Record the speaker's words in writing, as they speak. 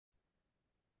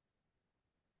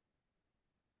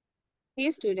Hey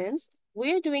students,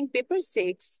 we are doing paper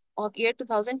 6 of year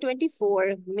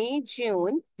 2024,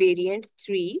 May-June, variant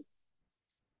 3.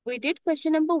 We did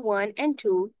question number 1 and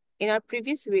 2 in our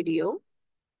previous video.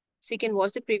 So you can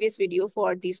watch the previous video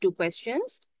for these two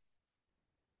questions.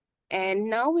 And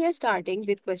now we are starting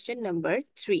with question number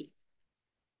 3.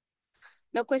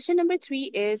 Now question number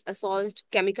 3 is a salt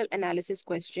chemical analysis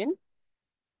question.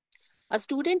 A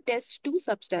student tests two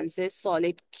substances,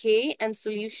 solid K and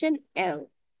solution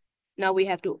L. Now we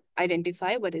have to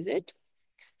identify what is it.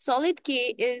 Solid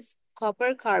K is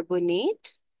copper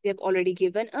carbonate. They have already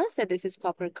given us that this is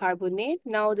copper carbonate.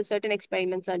 Now the certain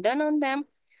experiments are done on them.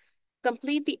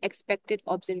 Complete the expected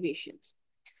observations.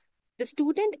 The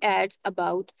student adds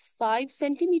about 5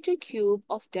 centimeter cube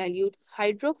of dilute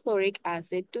hydrochloric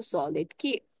acid to solid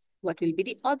K. What will be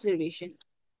the observation?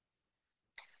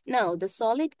 Now the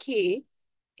solid K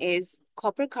is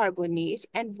copper carbonate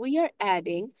and we are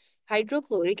adding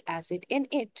hydrochloric acid in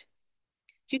it.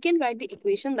 You can write the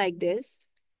equation like this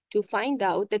to find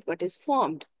out that what is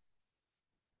formed.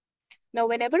 Now,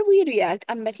 whenever we react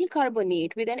a metal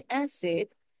carbonate with an acid,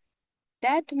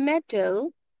 that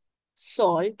metal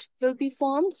salt will be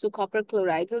formed. So, copper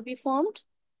chloride will be formed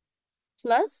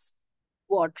plus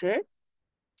water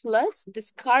plus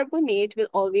this carbonate will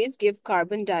always give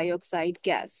carbon dioxide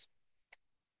gas.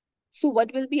 So,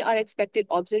 what will be our expected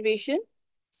observation?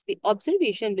 The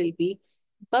observation will be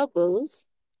bubbles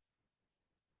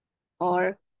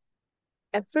or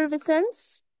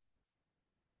effervescence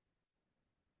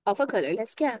of a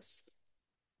colorless gas.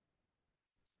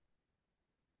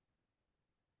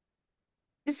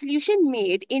 The solution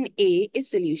made in A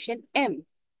is solution M.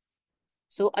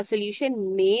 So a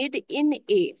solution made in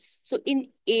A. So in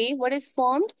A, what is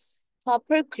formed?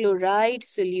 Copper chloride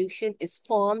solution is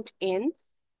formed in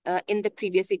the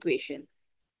previous equation.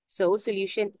 So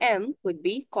solution M would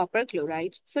be copper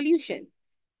chloride solution.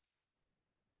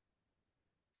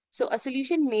 So a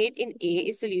solution made in A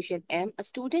is solution M. A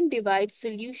student divides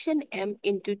solution M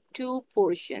into two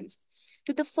portions.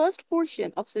 To the first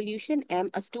portion of solution M,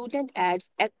 a student adds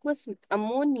aqueous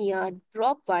ammonia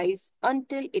dropwise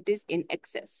until it is in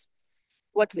excess.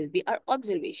 What will be our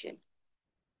observation?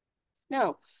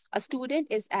 Now, a student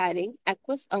is adding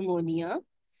aqueous ammonia.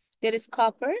 There is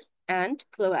copper and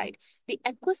chloride. The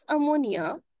aqueous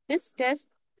ammonia, this test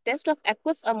of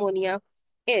aqueous ammonia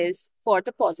is for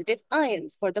the positive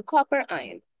ions, for the copper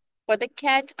ion, for the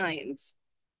cation ions.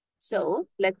 So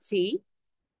let's see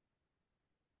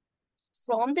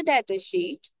from the data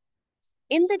sheet.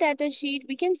 In the data sheet,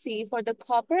 we can see for the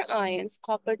copper ions,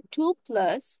 copper 2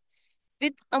 plus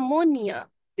with ammonia.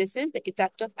 This is the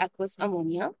effect of aqueous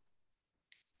ammonia.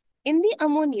 In the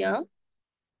ammonia,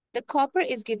 the copper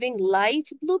is giving light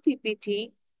blue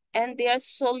PPT and they are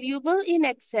soluble in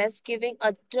excess, giving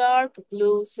a dark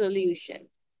blue solution.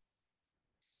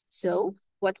 So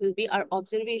what will be our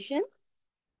observation?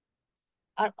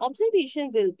 Our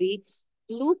observation will be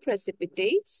blue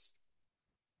precipitates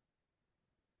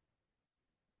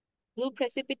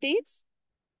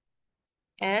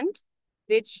and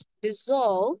which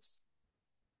dissolves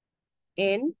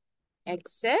in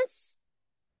excess,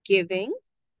 giving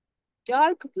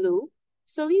dark blue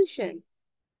solution.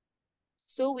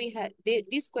 So we have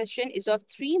this question is of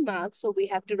 3 marks, so we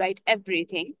have to write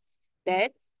everything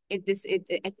that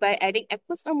by adding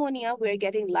aqueous ammonia, we're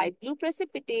getting light blue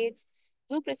precipitates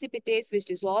which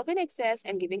dissolve in excess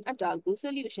and giving a dark blue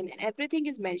solution, and everything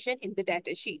is mentioned in the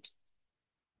data sheet.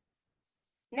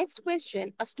 Next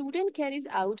question, a student carries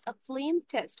out a flame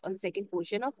test on the second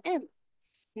portion of M.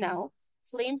 Now,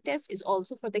 flame test is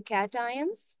also for the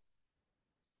cations.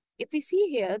 If we see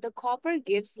here, the copper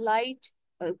gives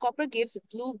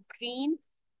blue-green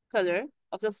color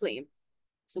of the flame.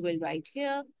 So we'll write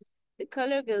here, the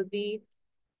color will be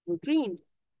blue-green.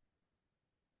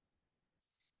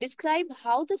 Describe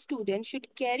how the student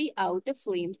should carry out the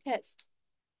flame test.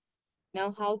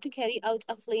 Now, how to carry out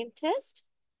a flame test?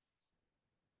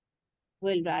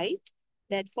 We'll write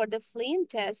that for the flame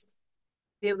test,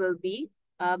 there will be,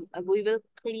 we will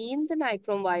clean the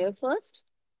nichrome wire first.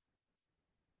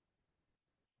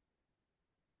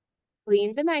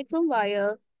 Clean the nichrome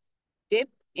wire, dip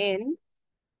in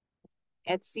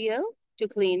HCl to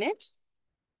clean it.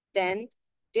 Then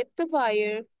dip the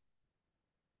wire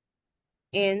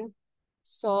in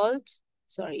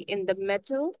in the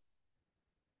metal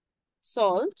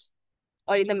salt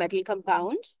or in the metal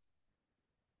compound.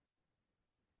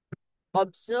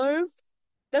 Observe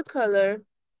the color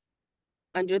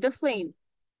under the flame.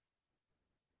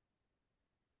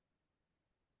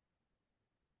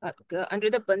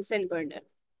 Under the Bunsen burner.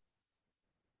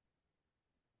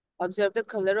 Observe the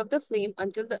color of the flame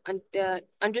under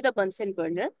the Bunsen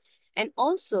burner, and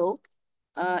also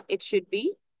it should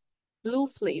be blue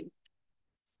flame,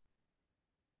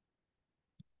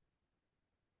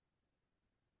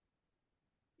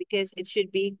 because it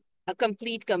should be a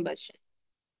complete combustion.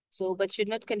 So, but should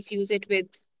not confuse it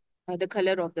with the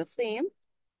color of the flame.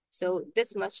 So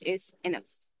this much is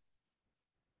enough.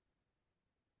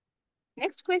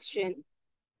 Next question.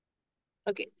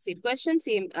 Okay, same question,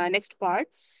 same next part.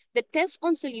 The test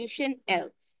on solution L.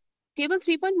 Table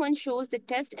 3.1 shows the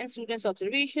test and students'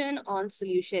 observation on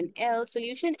solution L.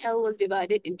 Solution L was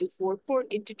divided into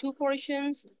two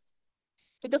portions.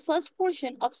 To the first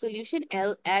portion of solution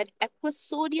L, add aqueous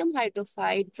sodium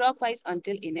hydroxide dropwise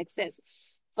until in excess.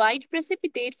 White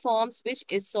precipitate forms which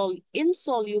is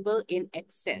insoluble in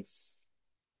excess.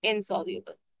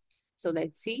 Insoluble. So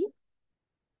let's see.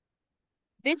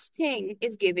 Which thing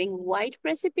is giving white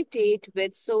precipitate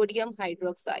with sodium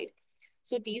hydroxide?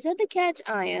 So these are the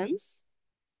cations.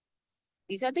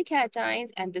 These are the cations,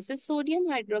 and this is sodium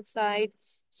hydroxide.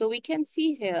 So we can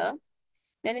see here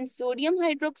that in sodium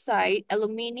hydroxide,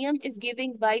 aluminium is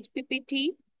giving white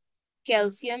PPT,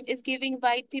 calcium is giving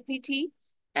white PPT,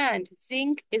 and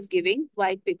zinc is giving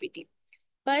white PPT.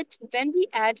 But when we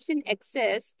add it in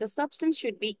excess, the substance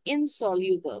should be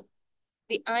insoluble.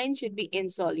 The ion should be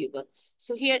insoluble.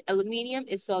 So here aluminium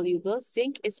is soluble,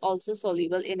 zinc is also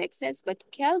soluble in excess, but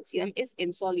calcium is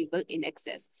insoluble in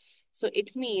excess. So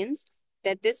it means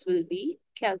that this will be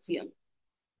calcium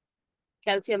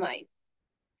ion.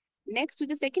 Next, to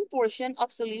the second portion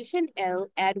of solution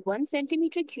L, add 1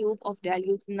 centimeter cube of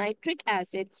dilute nitric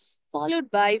acid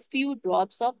followed by few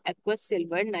drops of aqueous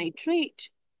silver nitrate.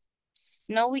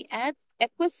 Now we add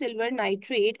aqueous silver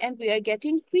nitrate and we are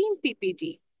getting cream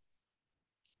PPT.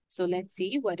 So let's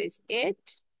see what is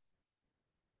it.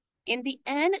 In the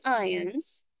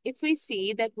anions, if we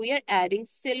see that we are adding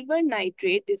silver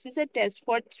nitrate, this is a test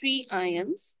for 3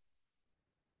 ions.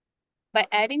 By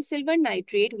adding silver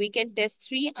nitrate, we can test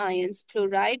 3 ions,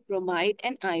 chloride, bromide,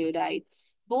 and iodide.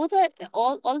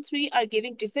 All three are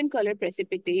giving different color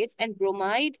precipitates, and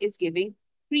bromide is giving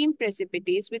cream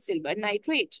precipitates with silver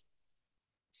nitrate.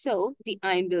 So the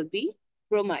ion will be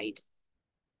bromide.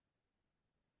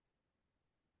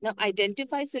 Now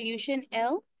identify solution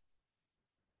L.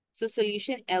 So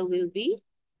solution L will be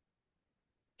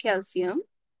calcium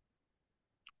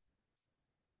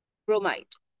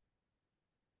bromide.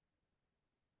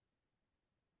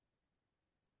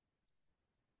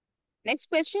 Next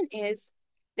question is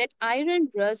that iron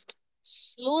rusts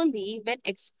slowly when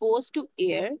exposed to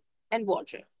air and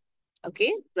water.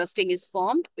 Okay, rusting is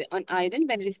formed on iron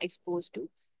when it is exposed to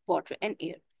water and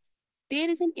air. There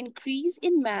is an increase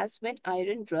in mass when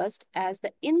iron rusts as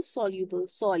the insoluble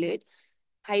solid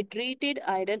hydrated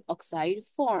iron oxide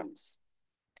forms.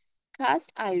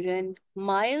 Cast iron,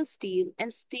 mild steel,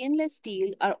 and stainless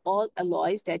steel are all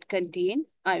alloys that contain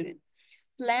iron.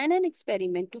 Plan an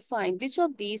experiment to find which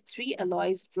of these 3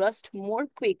 alloys rust more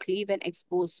quickly when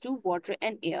exposed to water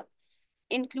and air.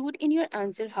 Include in your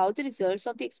answer how the results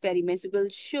of the experiments will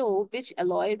show which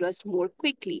alloy rust more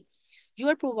quickly. You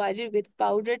are provided with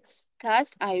powdered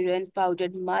cast iron,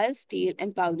 powdered mild steel,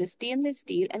 and powdered stainless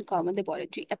steel and common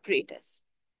laboratory apparatus.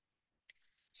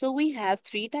 So we have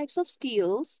 3 types of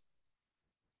steels.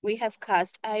 We have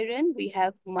cast iron, we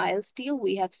have mild steel,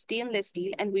 we have stainless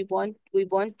steel, and we will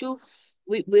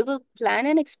plan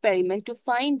an experiment to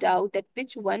find out that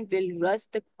which one will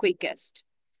rust the quickest.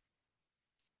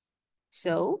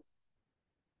 So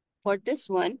for this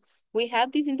one, we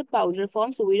have these in the powder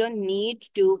form, so we don't need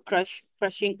to crush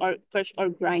or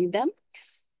grind them.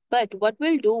 But what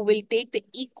we'll do, we'll take the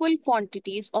equal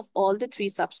quantities of all the 3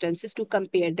 substances to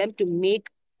compare them to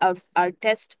make our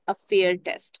test a fair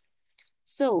test.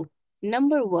 So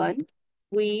number one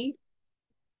is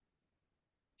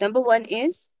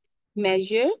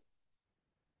measure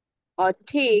or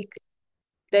take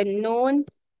the known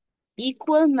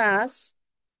equal mass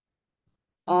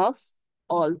of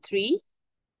all three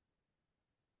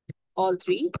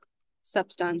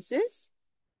substances.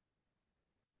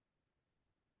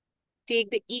 Take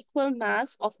the equal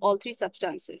mass of all 3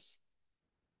 substances.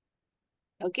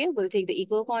 Okay, we'll take the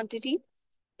equal quantity.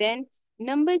 Then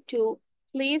number 2,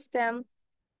 place them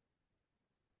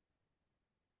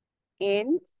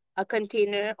in a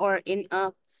container or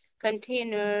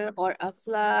a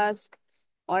flask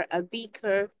or a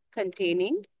beaker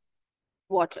containing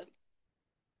water.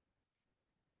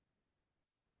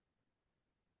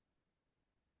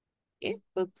 Okay,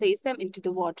 we'll place them into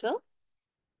the water.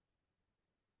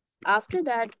 After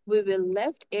that, we will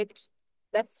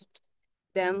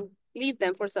leave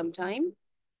them for some time.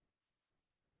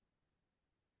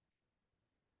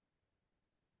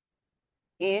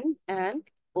 in an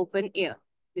open air.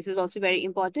 This is also very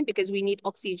important because we need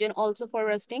oxygen also for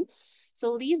rusting.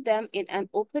 So leave them in an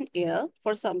open air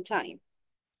for some time.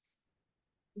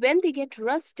 When they get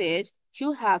rusted,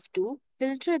 you have to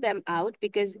filter them out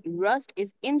because rust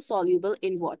is insoluble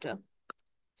in water.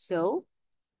 So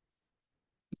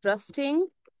rusting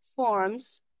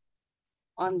forms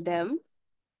on them,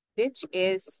 which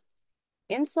is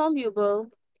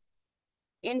insoluble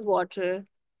in water.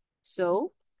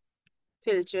 So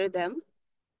filter them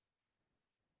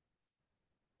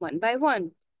one by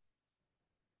one.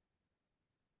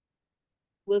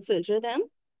 We'll filter them.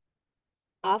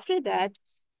 After that,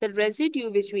 the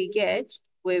residue which we get,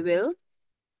 we will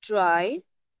dry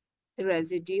the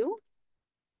residue.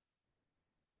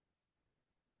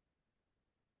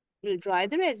 We'll dry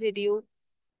the residue.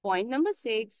 Point number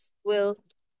 6, we'll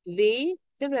weigh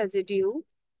the residue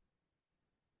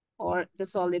or the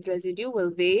solid residue.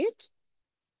 We'll weigh it.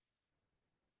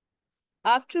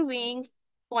 After weighing,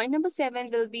 point number 7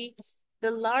 will be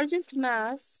the largest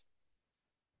mass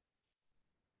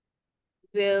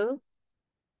will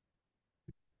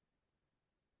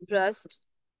rust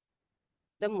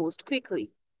the most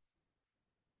quickly,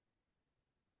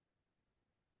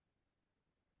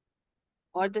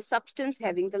 or the substance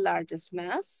having the largest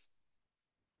mass.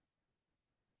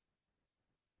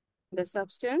 The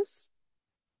substance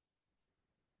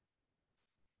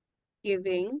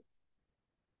giving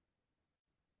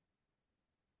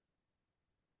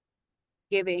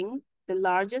the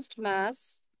largest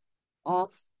mass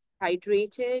of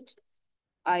hydrated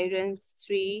iron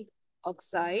 3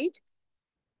 oxide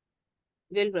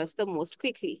will rust the most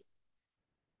quickly,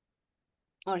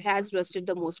 or has rusted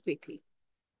the most quickly.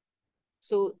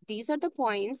 So these are the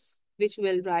points which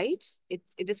we'll write.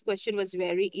 This question was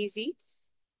very easy.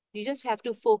 You just have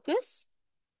to focus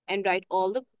and write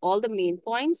all the main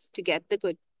points to get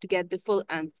the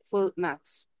full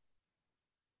marks.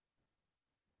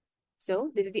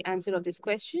 So this is the answer of this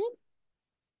question.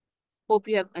 Hope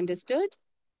you have understood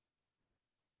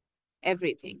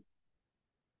everything.